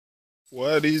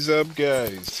What is up,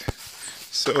 guys?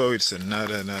 So it's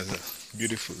another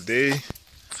beautiful day.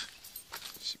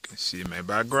 As you can see in my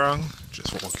background,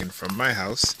 just walking from my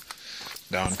house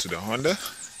down to the Honda.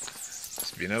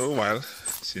 It's been a little while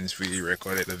since we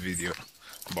recorded a video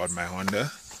about my Honda,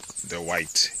 the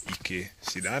white EK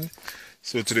sedan.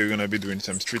 So today we're gonna be doing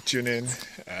some street tuning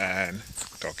and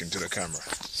talking to the camera.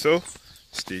 So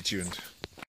stay tuned.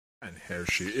 And here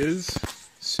she is,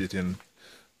 sitting,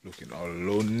 looking all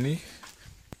lonely.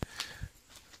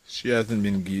 She hasn't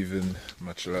been given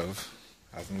much love,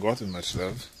 hasn't gotten much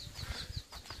love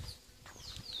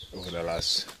over the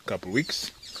last couple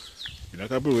weeks. Been a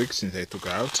couple weeks since I took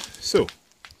her out. So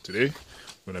today I'm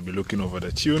gonna be looking over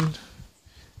the tune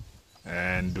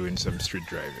and doing some street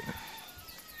driving.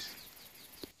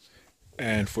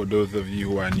 And for those of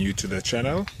you who are new to the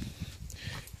channel,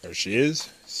 here she is,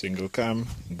 single cam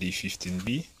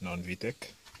D15B non-VTEC.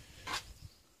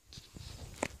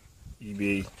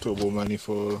 eBay turbo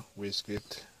manifold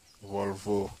wastegate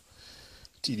Volvo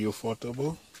TD04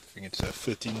 turbo. I think it's a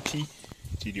 13T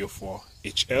TD04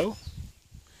 HL.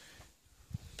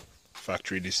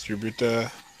 Factory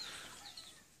distributor,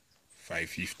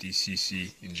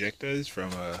 550cc injectors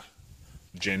from a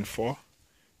Gen 4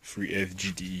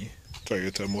 3FGD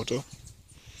Toyota motor,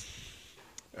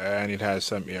 and it has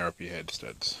some ARP head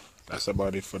studs. That's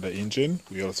about it for the engine.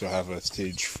 We also have a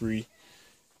stage 3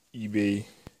 eBay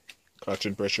clutch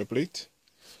and pressure plate.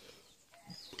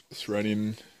 It's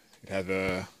running, it has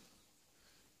a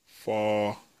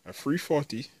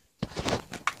 340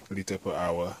 liter per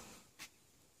hour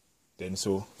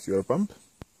Denso fuel pump,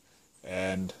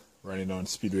 and running on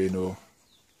Speeduino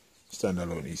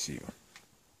standalone ECU.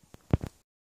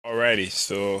 Alrighty,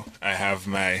 so I have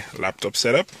my laptop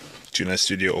set up, Tuner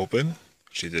Studio open,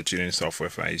 which is the tuning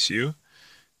software for ECU.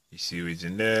 ECU is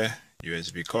in there,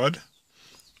 USB cord,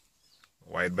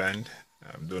 wideband.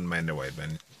 Don't mind the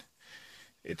wideband.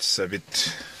 It's a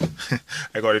bit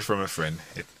I got it from a friend.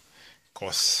 It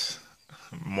costs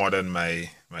more than my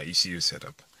ECU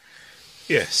setup.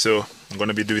 Yeah, so I'm going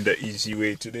to be doing the easy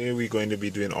way today. We're going to be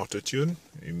doing Autotune.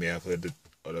 You may have heard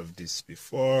all of this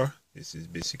before. This is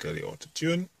basically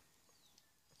Autotune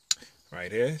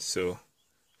right here. So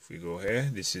if we go here,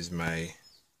 this is my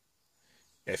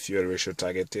fuel ratio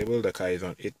target table. The car is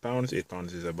on 8 pounds. 8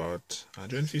 pounds is about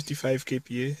 155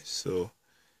 kPa. So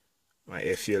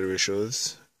my fuel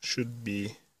ratios should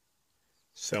be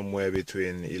somewhere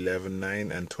between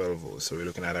 11.9 and 12.0. So we're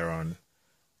looking at around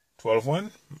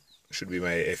 12.1 should be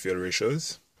my fuel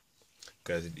ratios,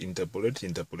 because it interpolates.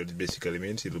 Interpolate basically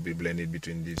means it will be blended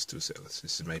between these two cells.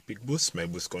 This is my peak boost. My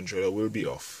boost controller will be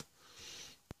off.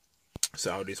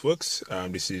 So how this works,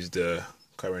 this is the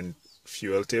current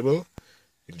fuel table.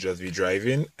 It'll just be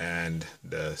driving, and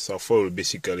the software will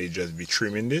basically just be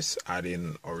trimming this,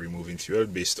 adding or removing fuel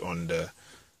based on the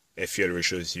fuel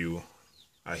ratios you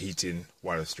are heating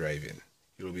whilst driving.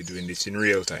 It will be doing this in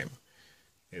real time.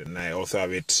 And I also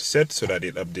have it set so that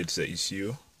it updates the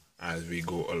ECU as we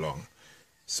go along.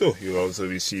 So you'll also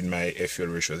be seeing my fuel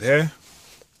ratios here.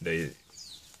 The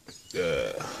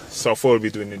software will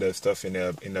be doing the stuff in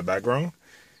the background,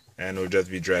 and we'll just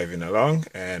be driving along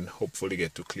and hopefully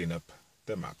get to clean up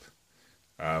the map.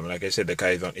 Like I said, the car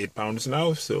is on 8 pounds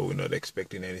now, so we're not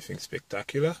expecting anything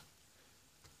spectacular.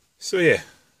 So yeah,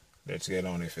 let's get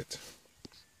on with it.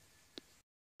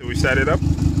 So we started up.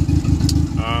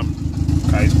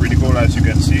 Car is pretty cold, as you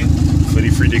can see,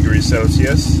 33 degrees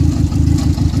Celsius.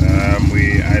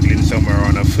 We idling somewhere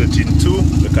around a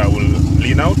 13.2. The car will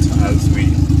lean out as we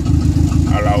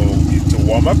allow it to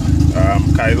warm up.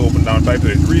 Car is open down pipe, so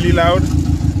it's really loud.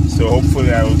 So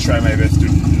hopefully I will try my best to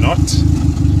not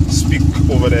speak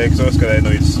over the exhaust, because I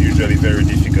know it's usually very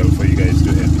difficult for you guys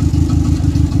to hear me.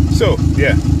 So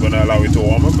yeah, I'm going to allow it to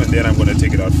warm up, and then I'm going to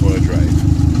take it out for a drive.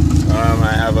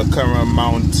 I have a camera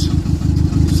mount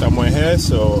somewhere here,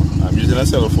 so I'm using a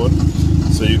cell phone,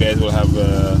 so you guys will have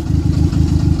a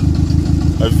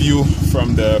view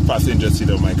from the passenger seat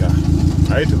of my car.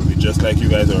 Right, it will be just like you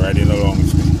guys are riding along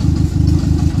with me.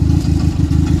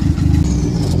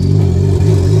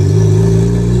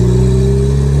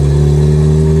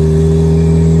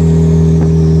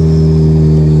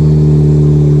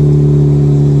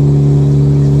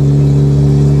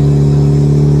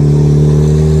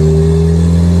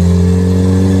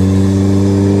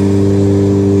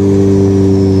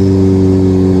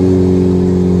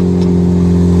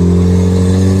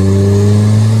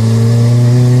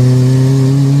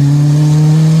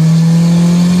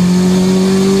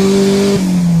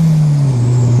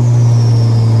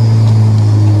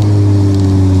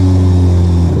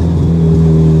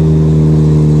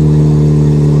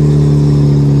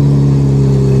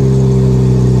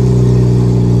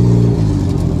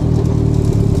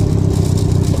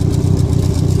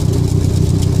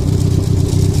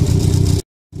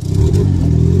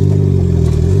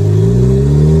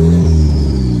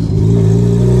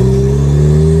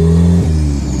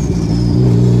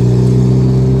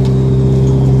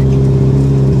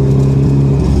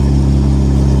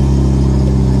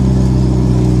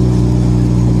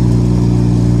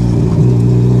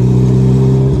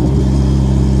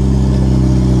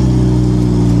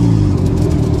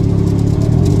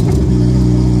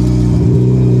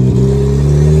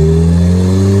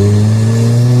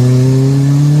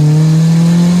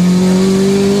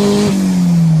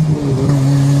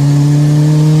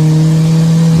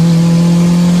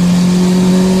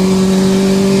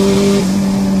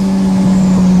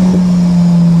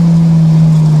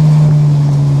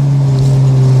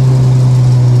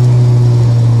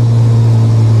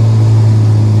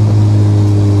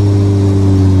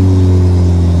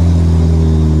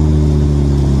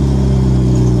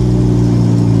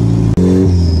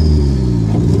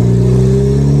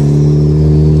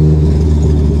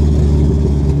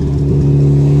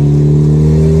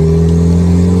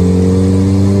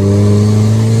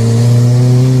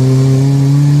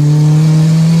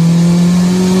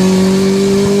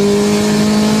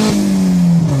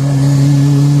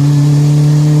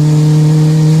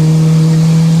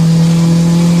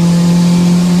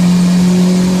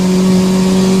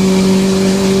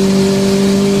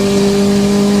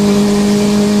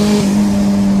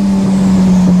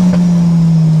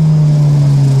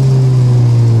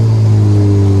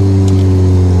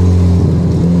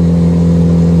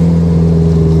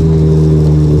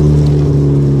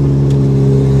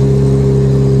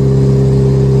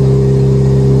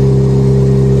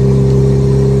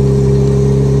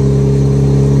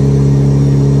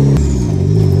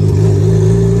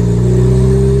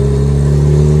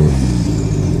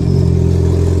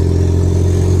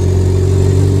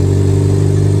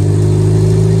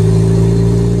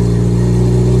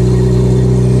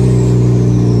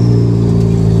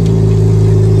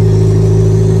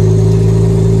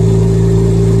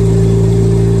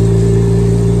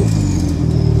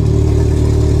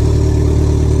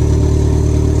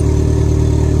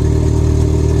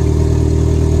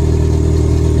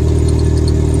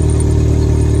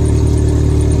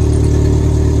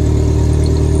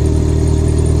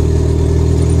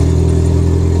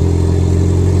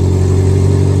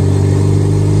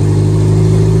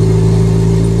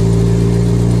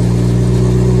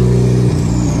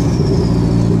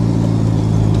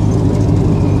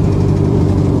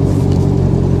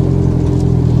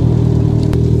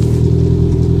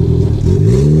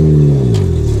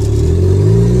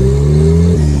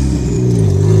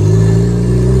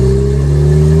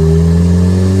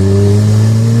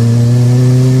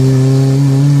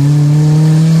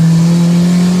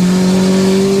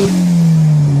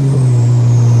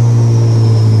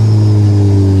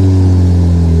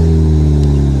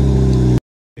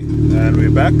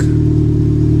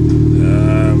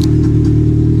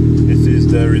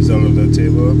 result of the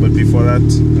table, but before that,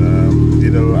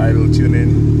 did a little idle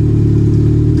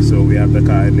tuning. So we have the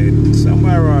car idling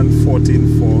somewhere around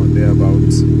 14.4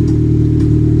 thereabouts.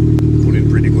 Putting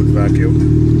pretty good vacuum.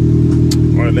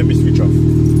 Alright, let me switch off.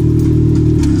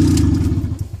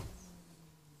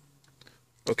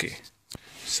 Okay,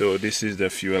 so this is the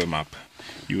fuel map.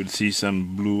 You would see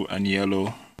some blue and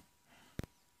yellow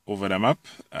over the map.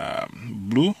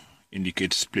 Blue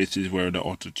indicates places where the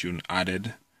Autotune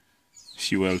added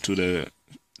fuel to the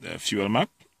fuel map,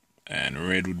 and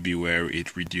red would be where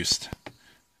it reduced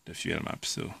the fuel map.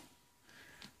 So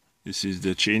this is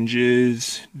the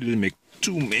changes. Didn't make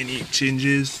too many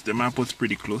changes. The map was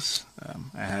pretty close.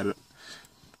 I had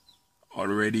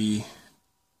already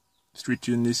street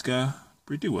tuned this car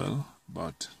pretty well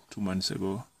about 2 months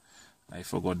ago. I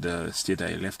forgot the state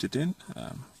I left it in.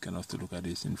 You can also look at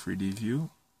this in 3D view.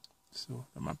 So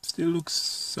the map still looks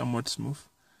somewhat smooth.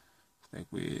 Like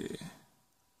we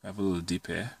have a little dip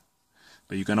here,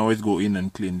 but you can always go in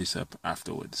and clean this up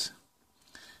afterwards.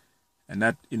 And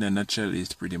that, in a nutshell,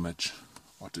 is pretty much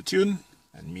Autotune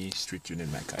and me street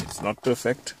tuning my car. It's not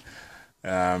perfect.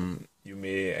 You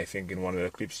may, I think in one of the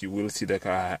clips, you will see the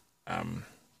car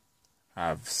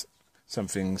have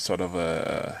something sort of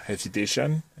a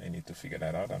hesitation. I need to figure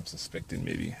that out. I'm suspecting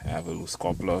maybe I have a loose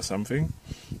coupler or something.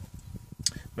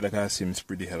 But the car seems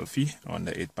pretty healthy on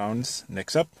the 8 pounds.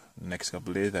 Next up, next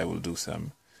couple days, I will do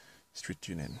some street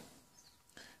tuning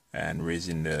and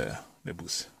raising the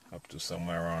boost up to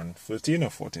somewhere around 13 or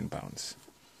 14 pounds.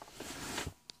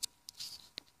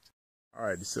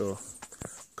 Alright, so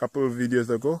a couple of videos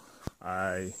ago,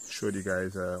 I showed you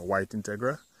guys a white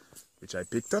Integra, which I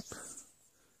picked up.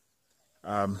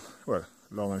 Well,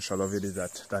 long and short of it is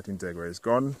that Integra is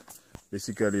gone.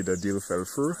 Basically, the deal fell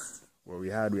through. What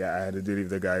I had to deal with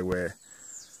the guy where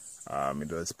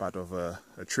it was part of a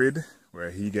trade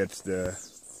where he gets the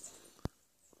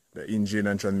engine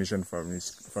and transmission from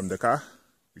the car,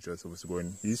 which was supposed to go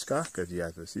in his car because he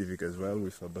has a Civic as well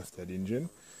with a busted engine.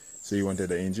 So he wanted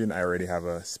the engine. I already have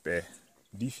a spare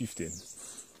D15.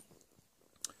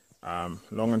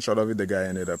 Long and short of it, the guy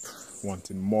ended up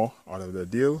wanting more out of the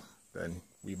deal than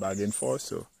we bargained for.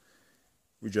 So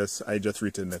I just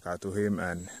returned the car to him,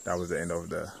 and that was the end of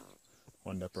the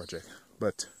Honda project.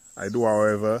 But I do,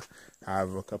 however,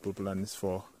 have a couple plans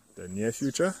for the near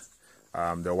future.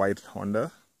 The white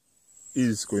Honda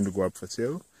is going to go up for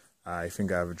sale. I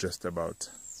think I've just about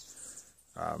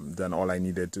done all I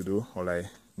needed to do, all I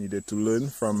needed to learn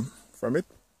from it.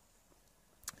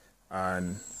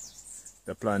 And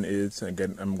the plan is,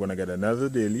 again, I'm gonna get another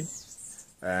daily,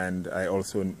 and I'm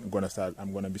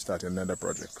gonna be starting another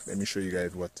project. Let me show you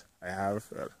guys what I have.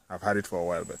 I've had it for a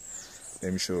while, but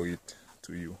let me show it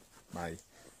to you, my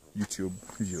YouTube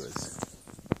viewers.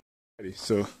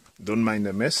 So don't mind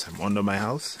the mess. I'm under my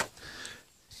house.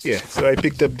 Yeah, so I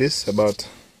picked up this about,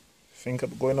 I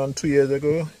think, going on 2 years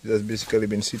ago. It has basically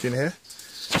been sitting here.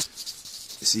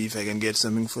 Let's see if I can get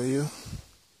something for you.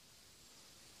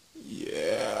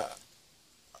 Yeah,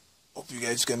 hope you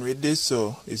guys can read this.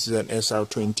 So this is an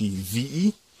SR20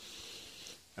 VE.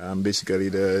 Basically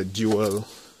the dual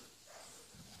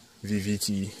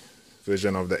VVT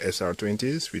version of the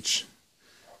SR20s, which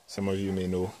some of you may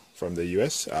know from the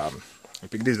US. I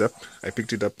picked this up. I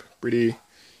picked it up pretty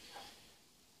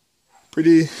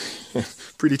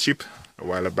cheap a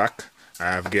while back.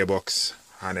 I have gearbox,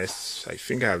 harness. I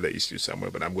think I have the ECU somewhere,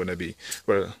 but I'm gonna be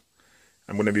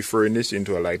throwing this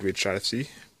into a lightweight chassis.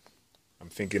 I'm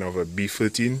thinking of a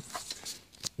B13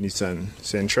 Nissan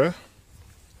Sentra.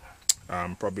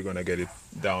 I'm probably gonna get it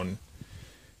down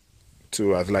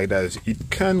to as light as it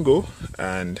can go,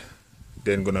 and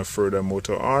then gonna throw the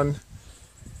motor on,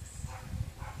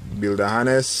 build a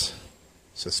harness,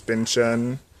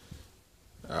 suspension,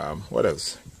 what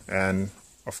else, and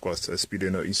of course a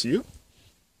Speeduino ECU.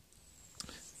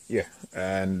 Yeah,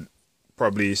 and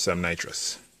probably some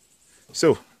nitrous.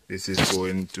 So this is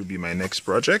going to be my next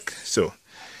project, so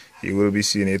you will be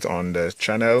seeing it on the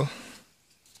channel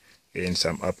in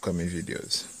some upcoming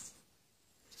videos.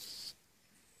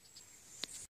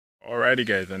 Alrighty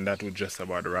guys, and that would just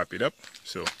about wrap it up.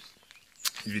 So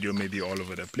video may be all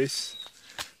over the place.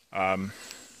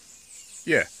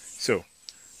 Yeah, so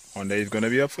Honda is gonna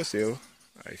be up for sale.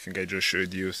 I think I just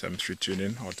showed you some street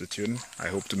tuning, Autotune. I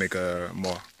hope to make a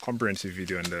more comprehensive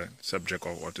video on the subject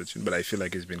of Autotune, but I feel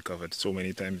like it's been covered so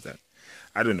many times that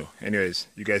I don't know. Anyways,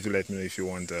 you guys will let me know if you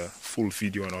want a full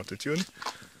video on Autotune.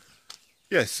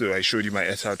 Yeah, so I showed you my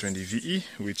SR20 VE,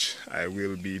 which I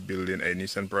will be building a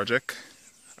Nissan project.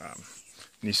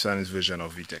 Nissan's version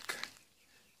of VTEC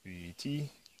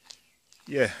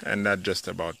Yeah, and that just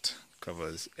about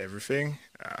covers everything.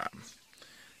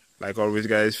 Like always,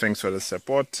 guys, thanks for the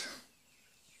support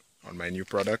on my new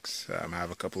products. I have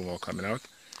a couple more coming out.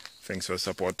 Thanks for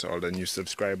support to all the new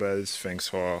subscribers. Thanks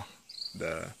for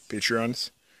the Patreons.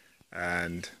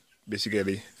 And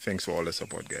basically, thanks for all the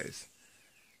support, guys.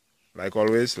 Like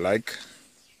always, like,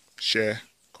 share,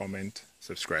 comment,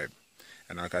 subscribe.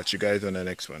 And I'll catch you guys on the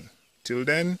next one. Till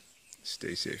then,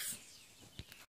 stay safe.